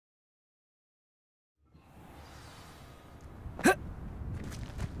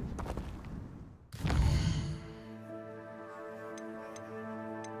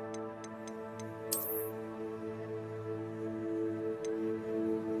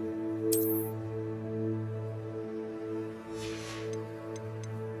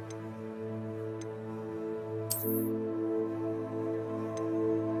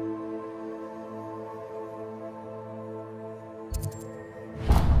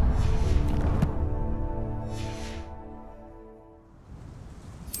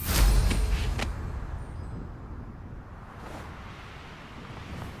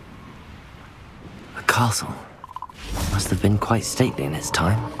castle. Must have been quite stately in its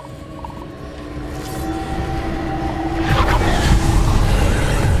time.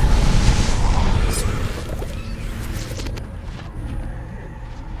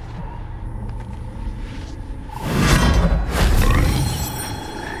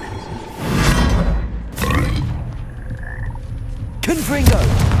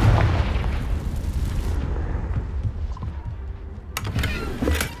 Gryffindor!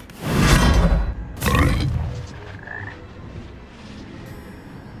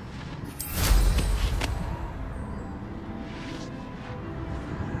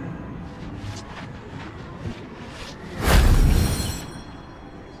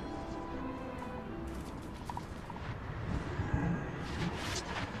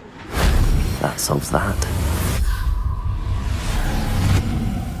 That solves that.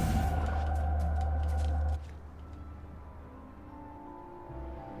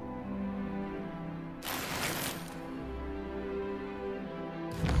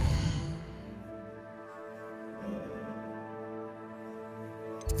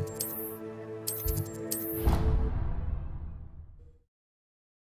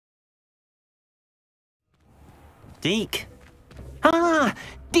 Deke. Ah,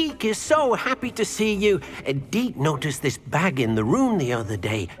 Deke is so happy to see you. Deke noticed this bag in the room the other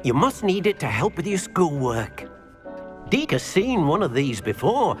day. You must need it to help with your schoolwork. Deke has seen one of these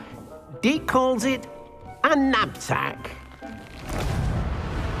before. Deke calls it a knapsack.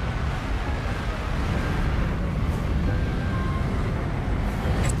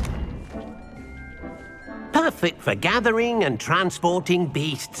 Perfect for gathering and transporting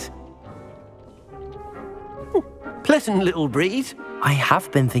beasts. Pleasant little breeze. I have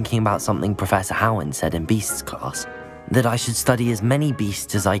been thinking about something Professor Howard said in Beasts class, that I should study as many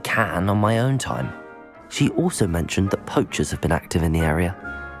beasts as I can on my own time. She also mentioned that poachers have been active in the area.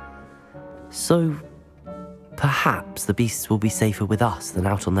 So, perhaps the beasts will be safer with us than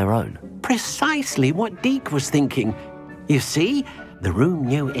out on their own. Precisely what Deke was thinking. You see, the room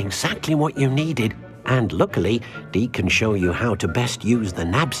knew exactly what you needed, and luckily, Deke can show you how to best use the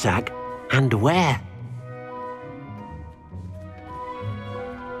knapsack and where.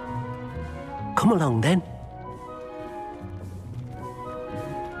 Come along, then.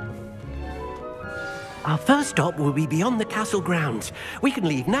 Our first stop will be beyond the castle grounds. We can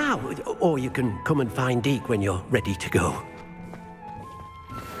leave now, or you can come and find Deke when you're ready to go.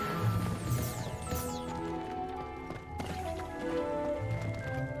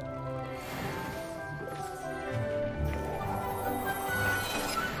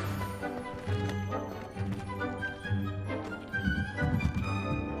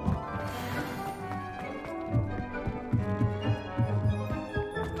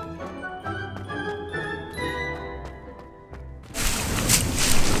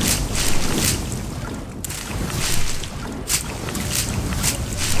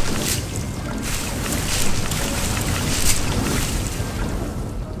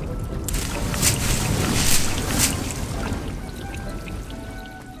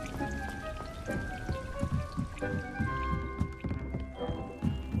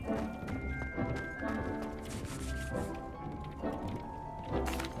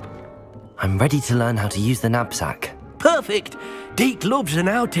 I'm ready to learn how to use the knapsack. Perfect! Deke loves an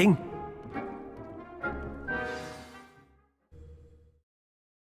outing.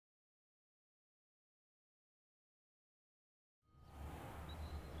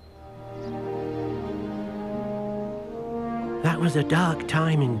 That was a dark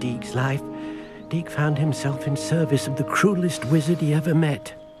time in Deke's life. Deke found himself in service of the cruelest wizard he ever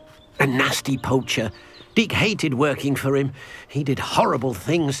met. A nasty poacher. Deke hated working for him. He did horrible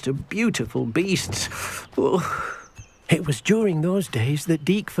things to beautiful beasts. Oh. It was during those days that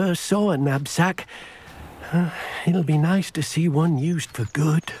Deke first saw a knapsack. It'll be nice to see one used for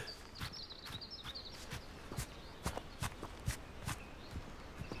good.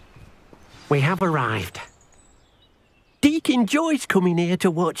 We have arrived. Deke enjoys coming here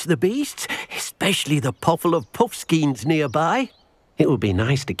to watch the beasts, especially the puffle of puffskeins nearby. It will be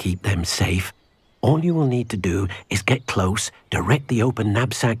nice to keep them safe. All you will need to do is get close, direct the open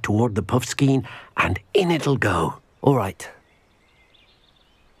knapsack toward the puffskein, and in it'll go. All right.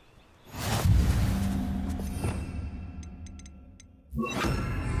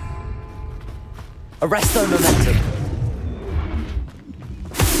 Arresto momentum.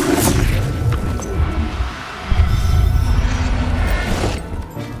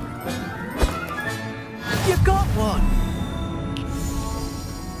 You got one!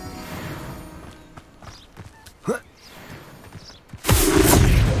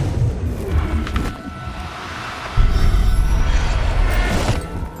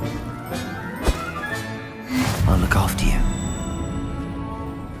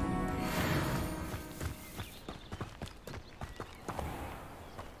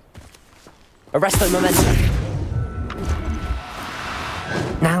 Arresto momentum.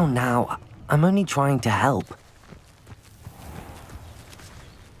 Now, I'm only trying to help.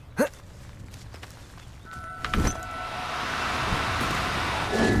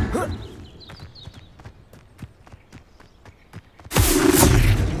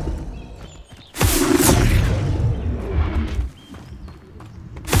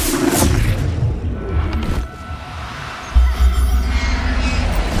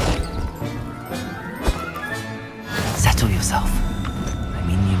 Settle yourself. I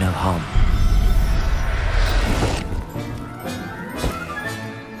mean you no harm.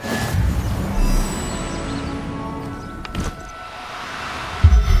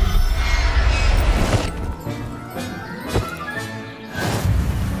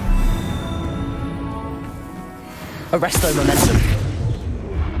 Arresto momentum.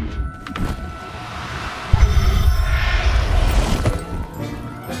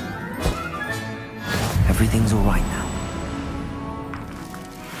 Everything's all right now.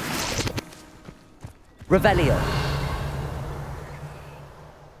 Revelio.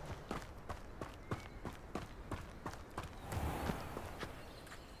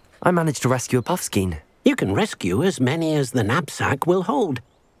 I managed to rescue a puffskein. You can rescue as many as the knapsack will hold.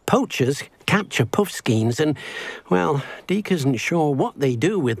 Poachers capture puffskeins and, well, Deke isn't sure what they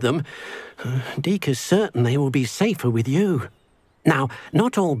do with them. Deke is certain they will be safer with you. Now,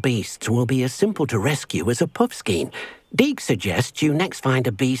 not all beasts will be as simple to rescue as a puffskein. Deke suggests you next find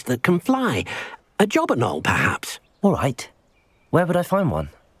a beast that can fly. A jobberknoll, perhaps. All right. Where would I find one?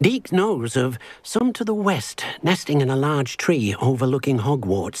 Deke knows of some to the west, nesting in a large tree overlooking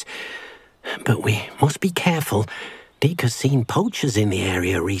Hogwarts. But we must be careful. Deke has seen poachers in the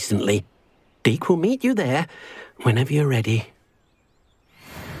area recently. Deke will meet you there whenever you're ready.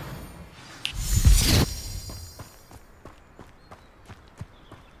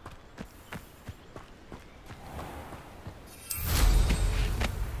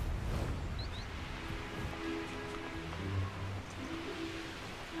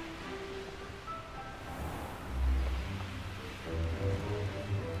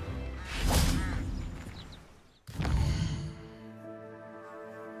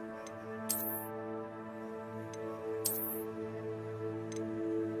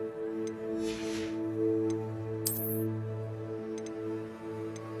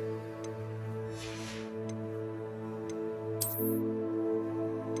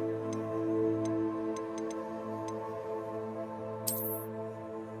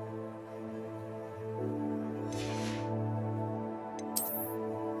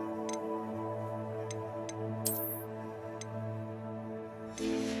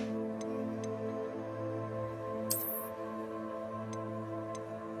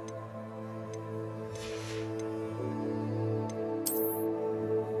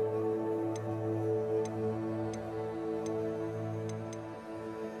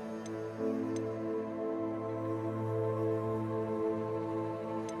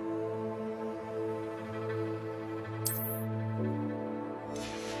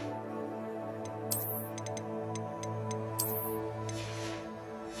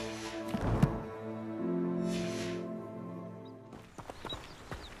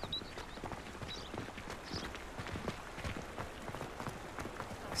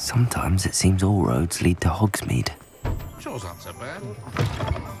 Sometimes it seems all roads lead to Hogsmeade. Chore's not so bad.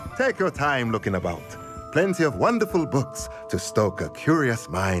 Take your time looking about. Plenty of wonderful books to stoke a curious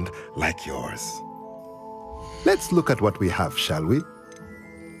mind like yours. Let's look at what we have, shall we?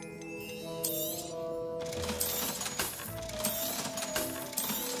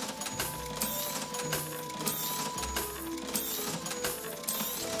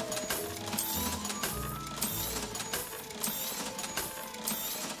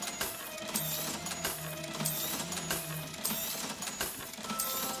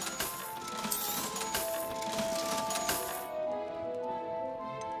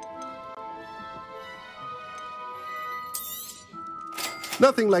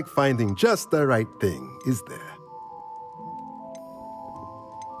 Nothing like finding just the right thing, is there?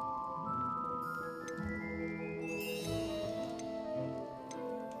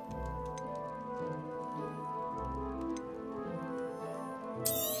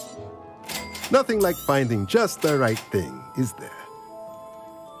 Nothing like finding just the right thing, is there?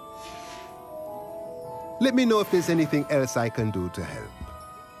 Let me know if there's anything else I can do to help.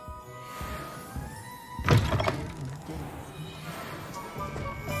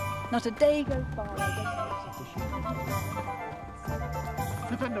 Not a day goes by.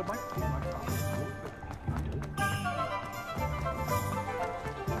 Gryffindor might be my father.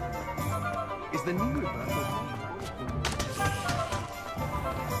 Is the new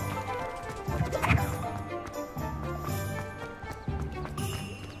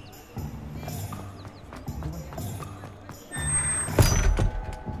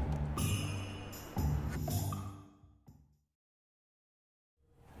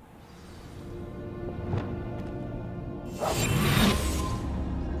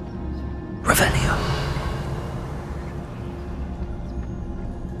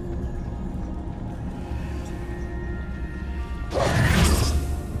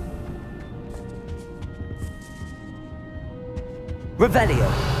Revelio.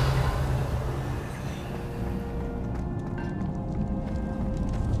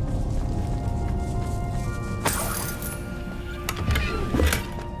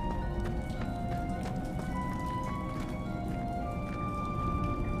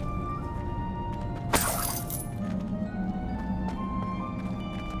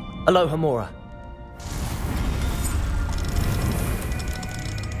 Aloha Mora.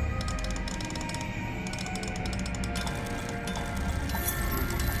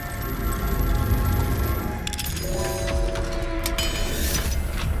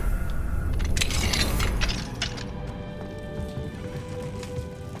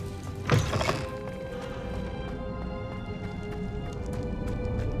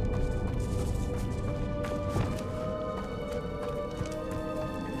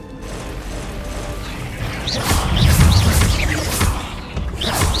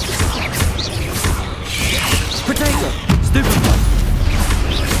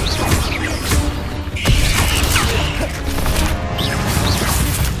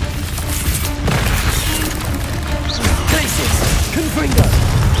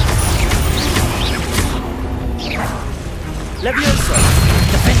 Levioso!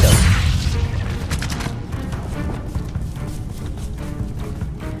 Defendo!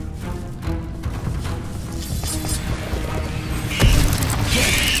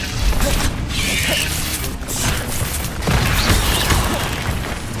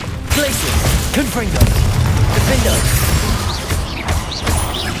 Glacius! Confringo! Defendo!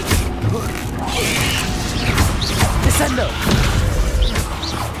 Descendo!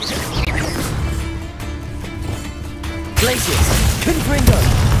 Glacius! Confringo!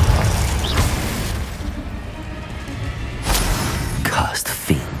 Cursed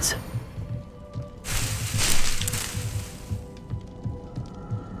fiends.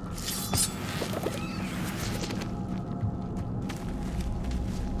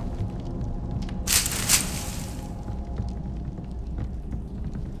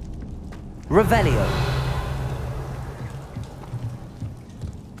 Revelio.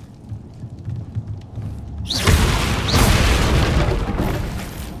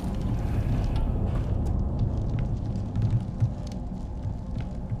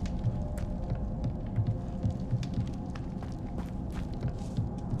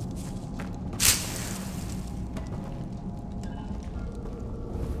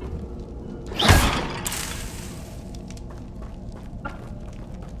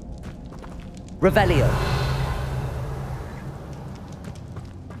 Revelio.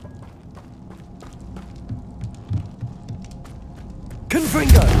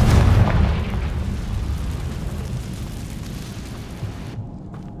 Confringo.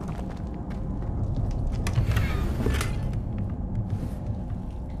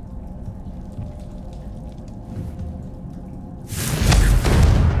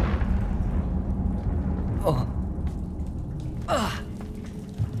 Oh.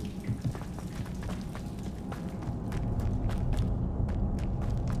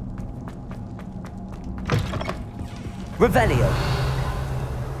 Revelio.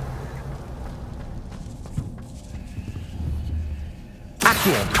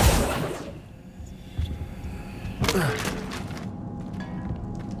 Accio.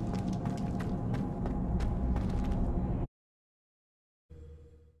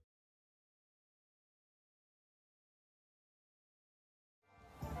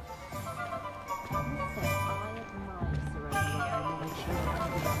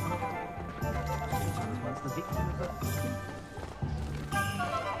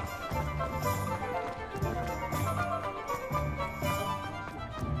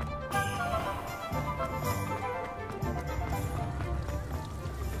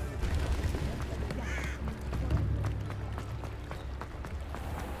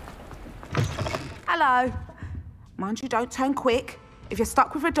 Hello. Mind you don't turn quick. If you're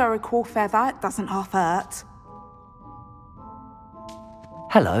stuck with a Duracell feather, it doesn't half hurt.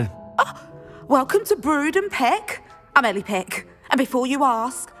 Hello. Oh, welcome to Brood and Peck. I'm Ellie Peck. And before you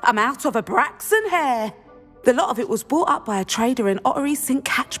ask, I'm out of a Braxton hair. The lot of it was bought up by a trader in Ottery St.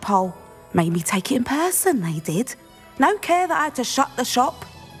 Catchpole. Made me take it in person, they did. No care that I had to shut the shop.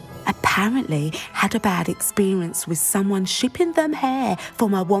 Apparently had a bad experience with someone shipping them hair for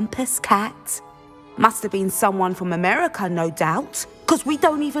my Wampus cat. Must have been someone from America, no doubt, because we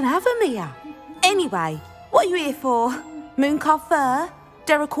don't even have them here. Anyway, what are you here for? Mooncar fur?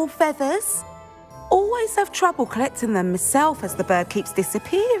 Duracell feathers? Always have trouble collecting them myself as the bird keeps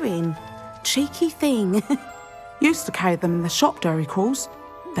disappearing. Cheeky thing. Used to carry them in the shop, Duracells,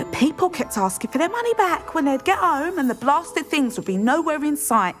 but people kept asking for their money back when they'd get home and the blasted things would be nowhere in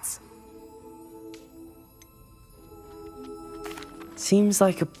sight. Seems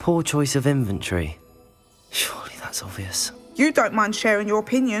like a poor choice of inventory. Surely that's obvious. You don't mind sharing your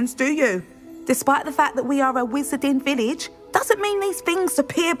opinions, do you? Despite the fact that we are a wizarding village, doesn't mean these things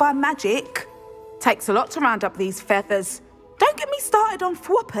appear by magic. Takes a lot to round up these feathers. Don't get me started on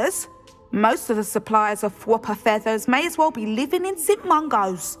thwoppers. Most of the suppliers of thwopper feathers may as well be living in St.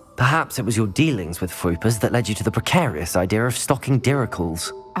 Mungo's. Perhaps it was your dealings with thwoppers that led you to the precarious idea of stocking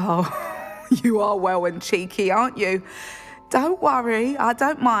diracles. Oh, you are well and cheeky, aren't you? Don't worry, I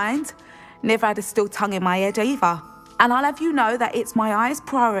don't mind. Never had a still tongue in my head either. And I'll have you know that it's my highest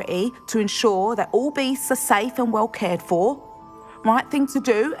priority to ensure that all beasts are safe and well cared for. Right thing to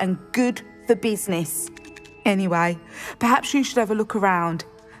do and good for business. Anyway, perhaps you should have a look around.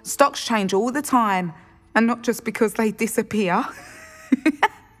 Stocks change all the time, and not just because they disappear.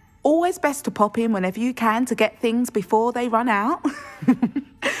 Always best to pop in whenever you can to get things before they run out.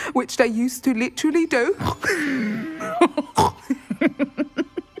 Which they used to literally do.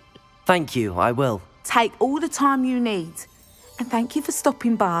 Thank you, I will. Take all the time you need. And thank you for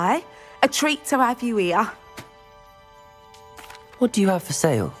stopping by. A treat to have you here. What do you have for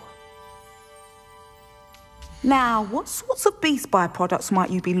sale? Now, what sorts of beast byproducts might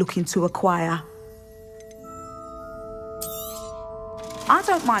you be looking to acquire? I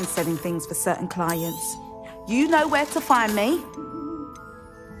don't mind selling things for certain clients. You know where to find me.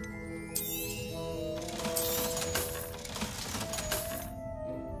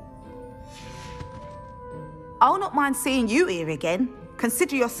 I'll not mind seeing you here again.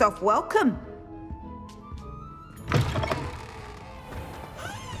 Consider yourself welcome.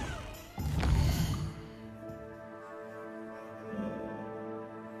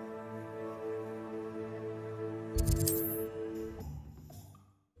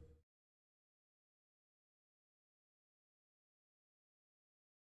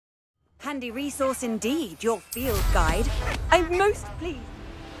 Handy resource indeed, your field guide. I'm most pleased.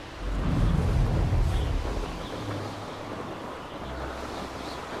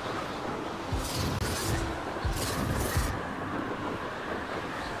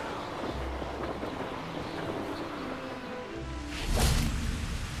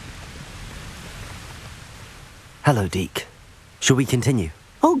 Hello, Deke. Shall we continue?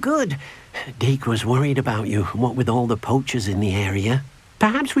 Oh, good. Deke was worried about you, what with all the poachers in the area.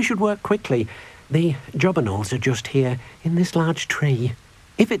 Perhaps we should work quickly. The jobberknolls are just here, in this large tree.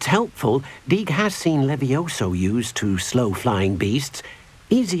 If it's helpful, Deke has seen Levioso used to slow flying beasts.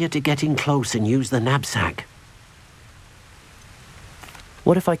 Easier to get in close and use the knapsack.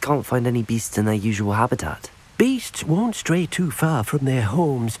 What if I can't find any beasts in their usual habitat? Beasts won't stray too far from their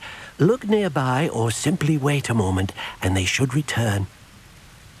homes. Look nearby or simply wait a moment, and they should return.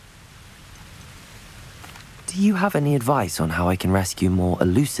 Do you have any advice on how I can rescue more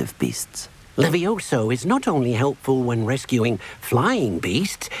elusive beasts? Levioso is not only helpful when rescuing flying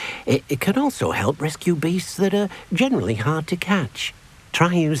beasts, it can also help rescue beasts that are generally hard to catch.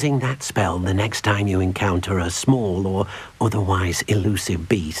 Try using that spell the next time you encounter a small or otherwise elusive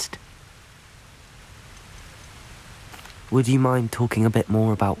beast. Would you mind talking a bit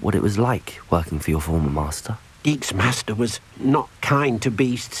more about what it was like working for your former master? Deke's master was not kind to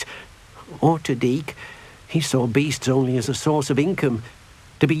beasts, or to Deke. He saw beasts only as a source of income,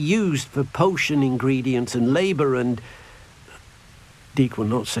 to be used for potion ingredients and labour and... Deke will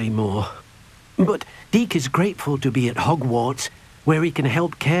not say more. But Deke is grateful to be at Hogwarts, where he can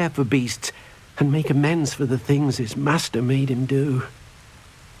help care for beasts and make amends for the things his master made him do.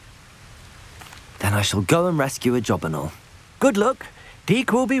 Then I shall go and rescue a jobberknoll. Good luck.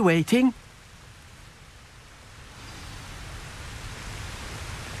 Deke will be waiting.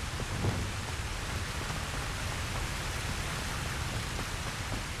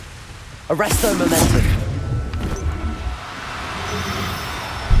 Arresto momentum.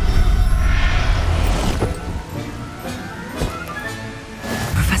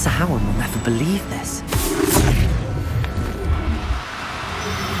 Professor Howard will never believe this.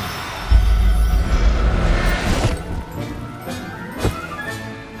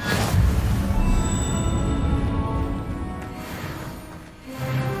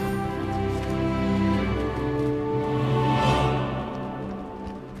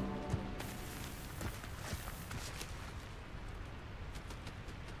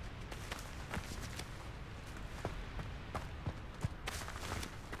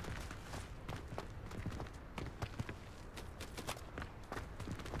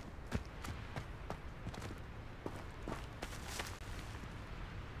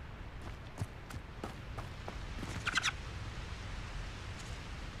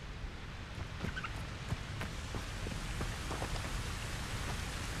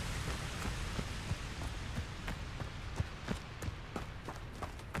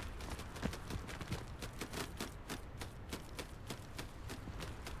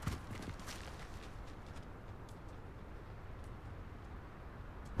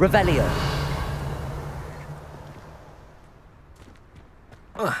 Revelio.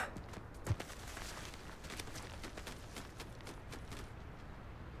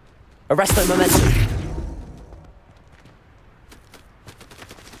 Arresto momentum.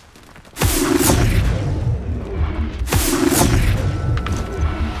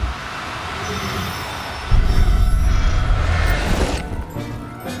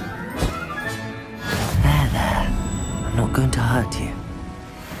 There. I'm not going to hurt you.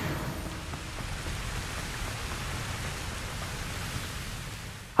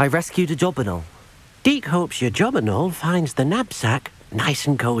 I rescued a Jobberknoll. Deek hopes your Jobberknoll finds the knapsack nice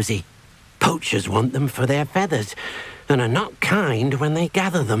and cozy. Poachers want them for their feathers, and are not kind when they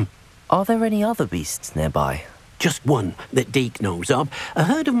gather them. Are there any other beasts nearby? Just one that Deek knows of, a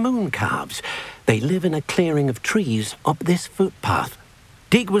herd of moon calves. They live in a clearing of trees up this footpath.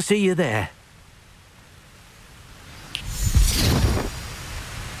 Deek will see you there.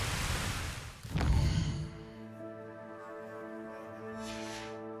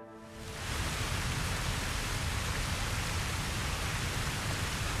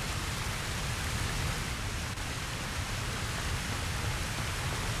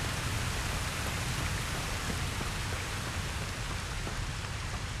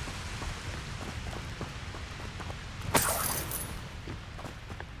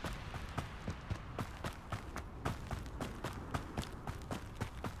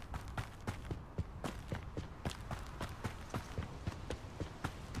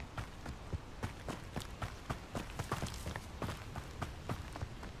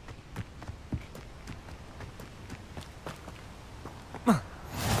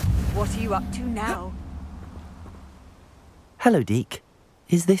 What are you up to now? Hello, Deek.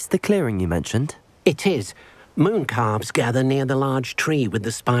 Is this the clearing you mentioned? It is. Moon calves gather near the large tree with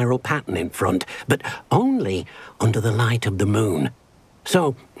the spiral pattern in front, but only under the light of the moon.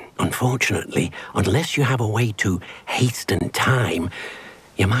 So, unfortunately, unless you have a way to hasten time,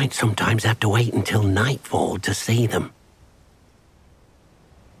 you might sometimes have to wait until nightfall to see them.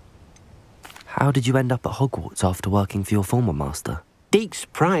 How did you end up at Hogwarts after working for your former master? Deek's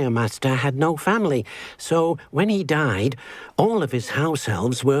prior master had no family, so when he died, all of his house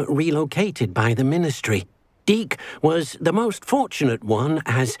elves were relocated by the ministry. Deek was the most fortunate one,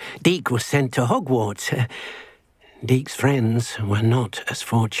 as Deek was sent to Hogwarts. Deek's friends were not as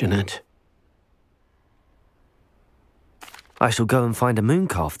fortunate. I shall go and find a moon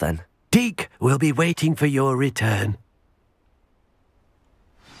calf then. Deek will be waiting for your return.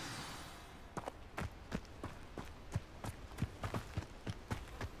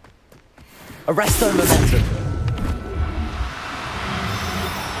 Arresto momentum.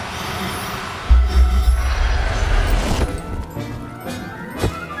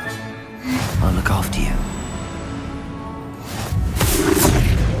 I'll look after you.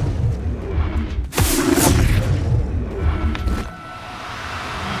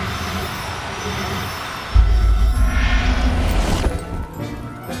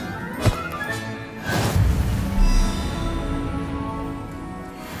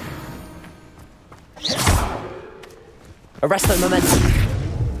 Arresto momentum.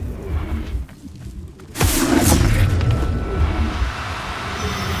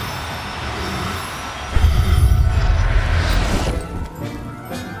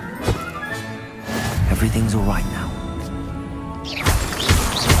 Everything's all right now.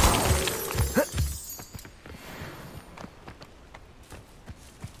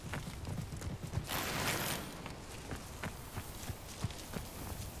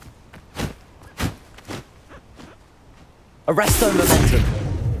 Arresto momentum.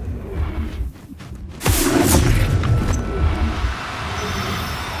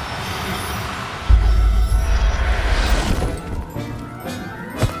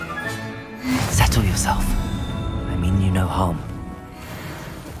 Settle yourself. I mean you no harm.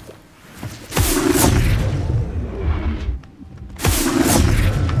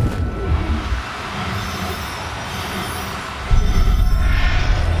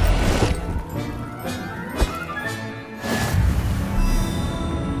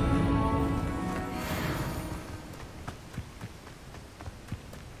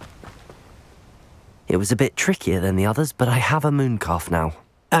 It was a bit trickier than the others, but I have a moon calf now.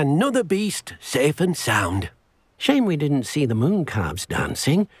 Another beast, safe and sound. Shame we didn't see the moon calves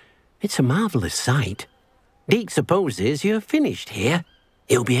dancing. It's a marvellous sight. Deek supposes you're finished here.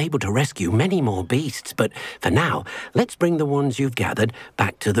 He'll be able to rescue many more beasts, but for now, let's bring the ones you've gathered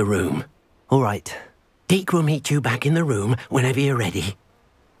back to the room. All right. Deek will meet you back in the room whenever you're ready.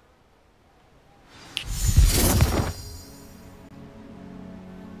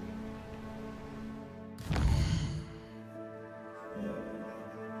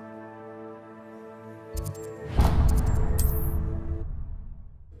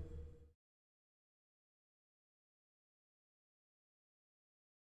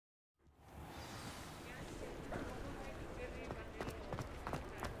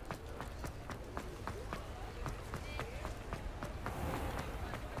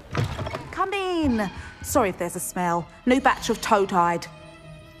 morning. Sorry if there's a smell. New batch of toad-hide.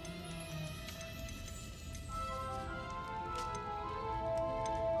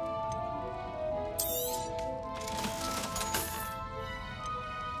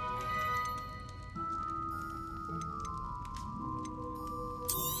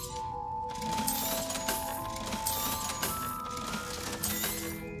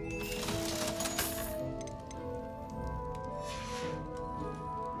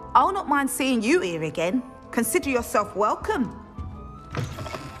 I'll not mind seeing you here again. Consider yourself welcome.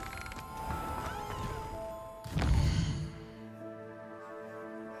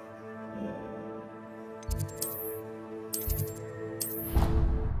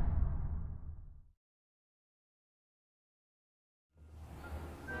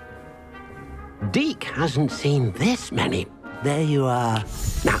 Deke hasn't seen this many. There you are.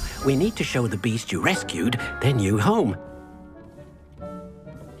 Now, we need to show the beast you rescued their new home.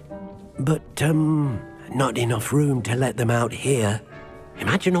 But, not enough room to let them out here.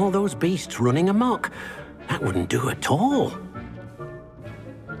 Imagine all those beasts running amok. That wouldn't do at all.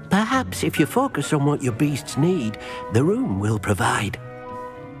 Perhaps if you focus on what your beasts need, the room will provide.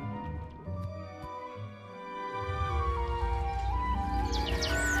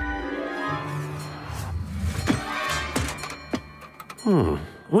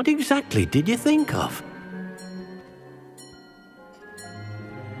 What exactly did you think of?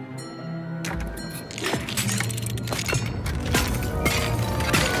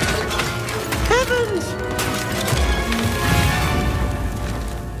 Heavens!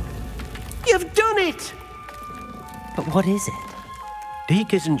 You've done it! But what is it?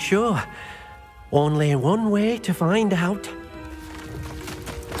 Deke isn't sure. Only one way to find out.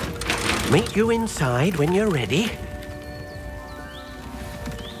 Meet you inside when you're ready.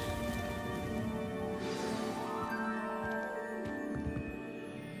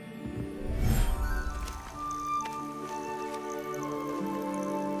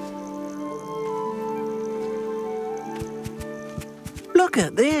 Look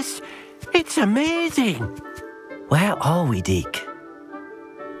at this. It's amazing. Where are we, Deke?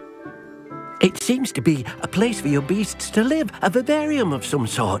 It seems to be a place for your beasts to live, a vivarium of some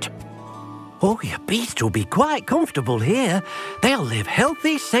sort. Oh, your beasts will be quite comfortable here. They'll live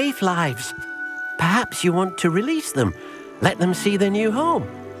healthy, safe lives. Perhaps you want to release them, let them see their new home.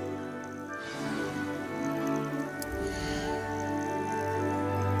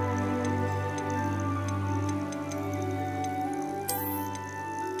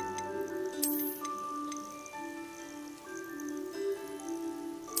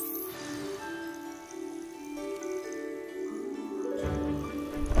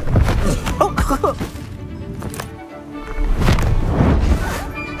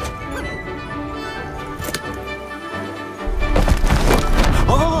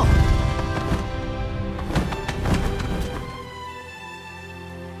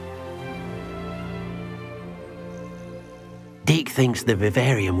 Deke thinks the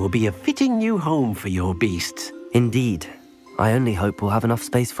vivarium will be a fitting new home for your beasts. Indeed. I only hope we'll have enough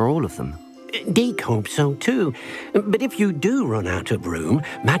space for all of them. Deke hopes so too. But if you do run out of room,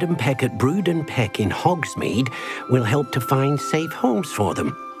 Madam Peck at Brood and Peck in Hogsmeade will help to find safe homes for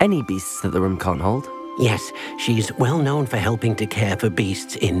them. Any beasts that the room can't hold? Yes, she's well known for helping to care for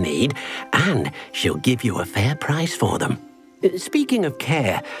beasts in need, and she'll give you a fair price for them. Speaking of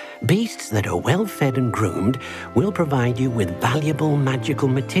care, beasts that are well fed and groomed will provide you with valuable magical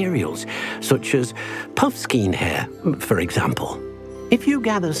materials, such as puffskein hair, for example. If you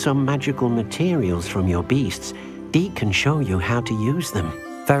gather some magical materials from your beasts, Deke can show you how to use them.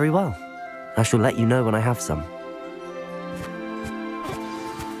 Very well. I shall let you know when I have some.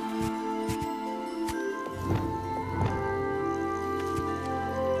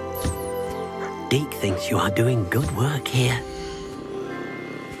 Deke thinks you are doing good work here.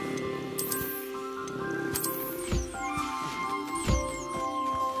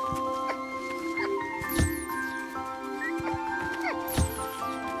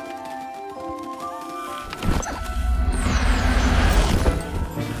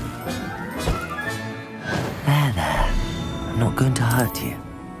 There. I'm not going to hurt you.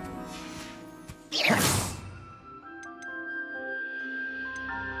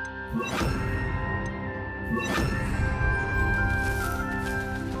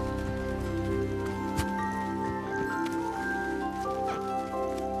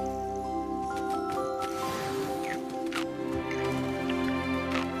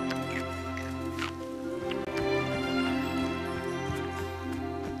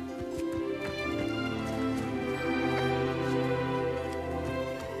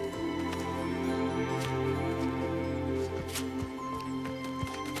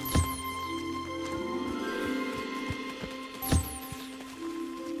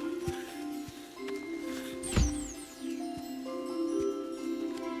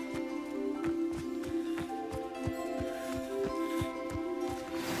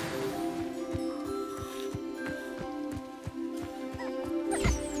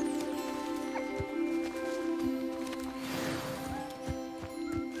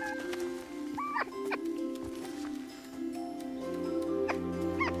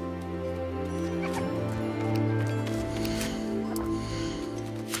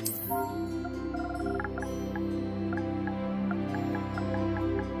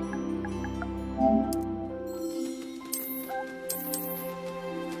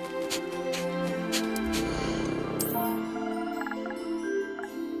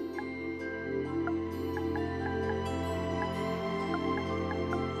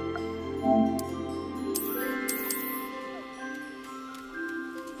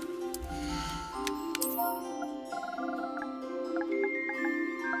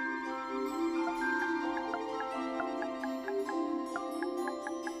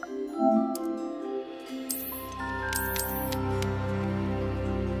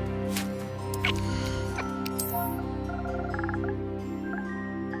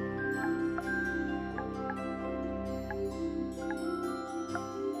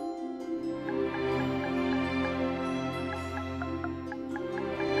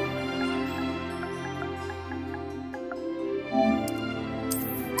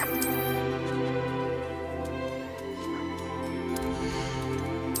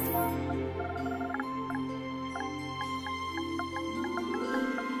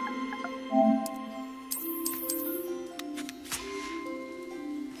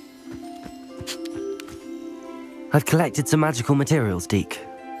 I've collected some magical materials, Deke.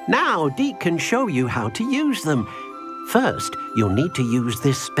 Now, Deke can show you how to use them. First, you'll need to use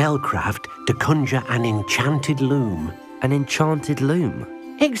this spellcraft to conjure an enchanted loom. An enchanted loom?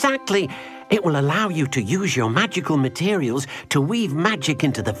 Exactly. It will allow you to use your magical materials to weave magic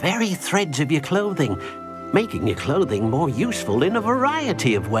into the very threads of your clothing, making your clothing more useful in a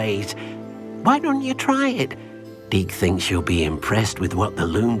variety of ways. Why don't you try it? Deke thinks you'll be impressed with what the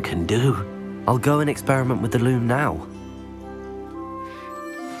loom can do. I'll go and experiment with the loom now.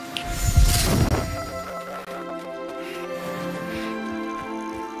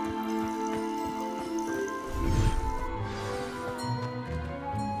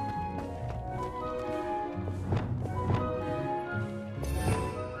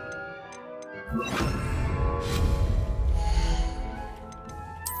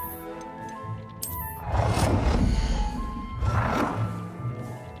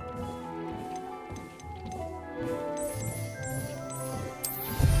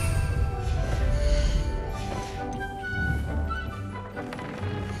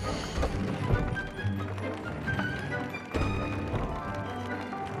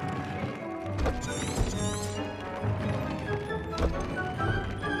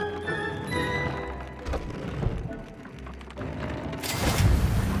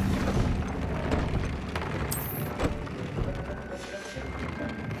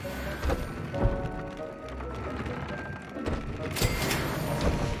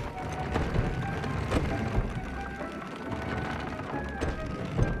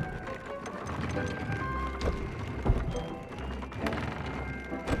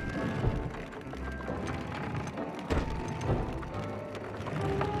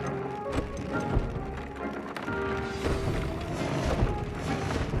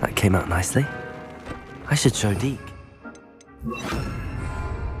 That came out nicely. I should show Deke.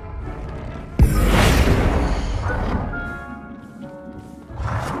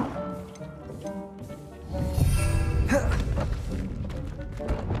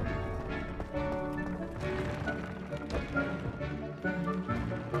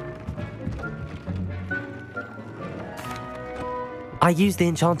 I used the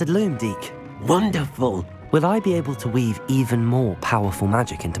enchanted loom, Deke. Wonderful. Will I be able to weave even more powerful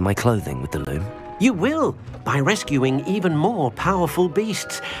magic into my clothing with the loom? You will, by rescuing even more powerful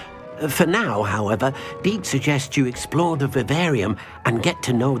beasts. For now, however, Deke suggests you explore the vivarium and get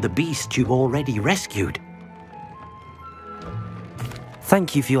to know the beasts you've already rescued.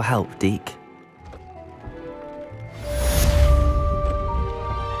 Thank you for your help, Deke.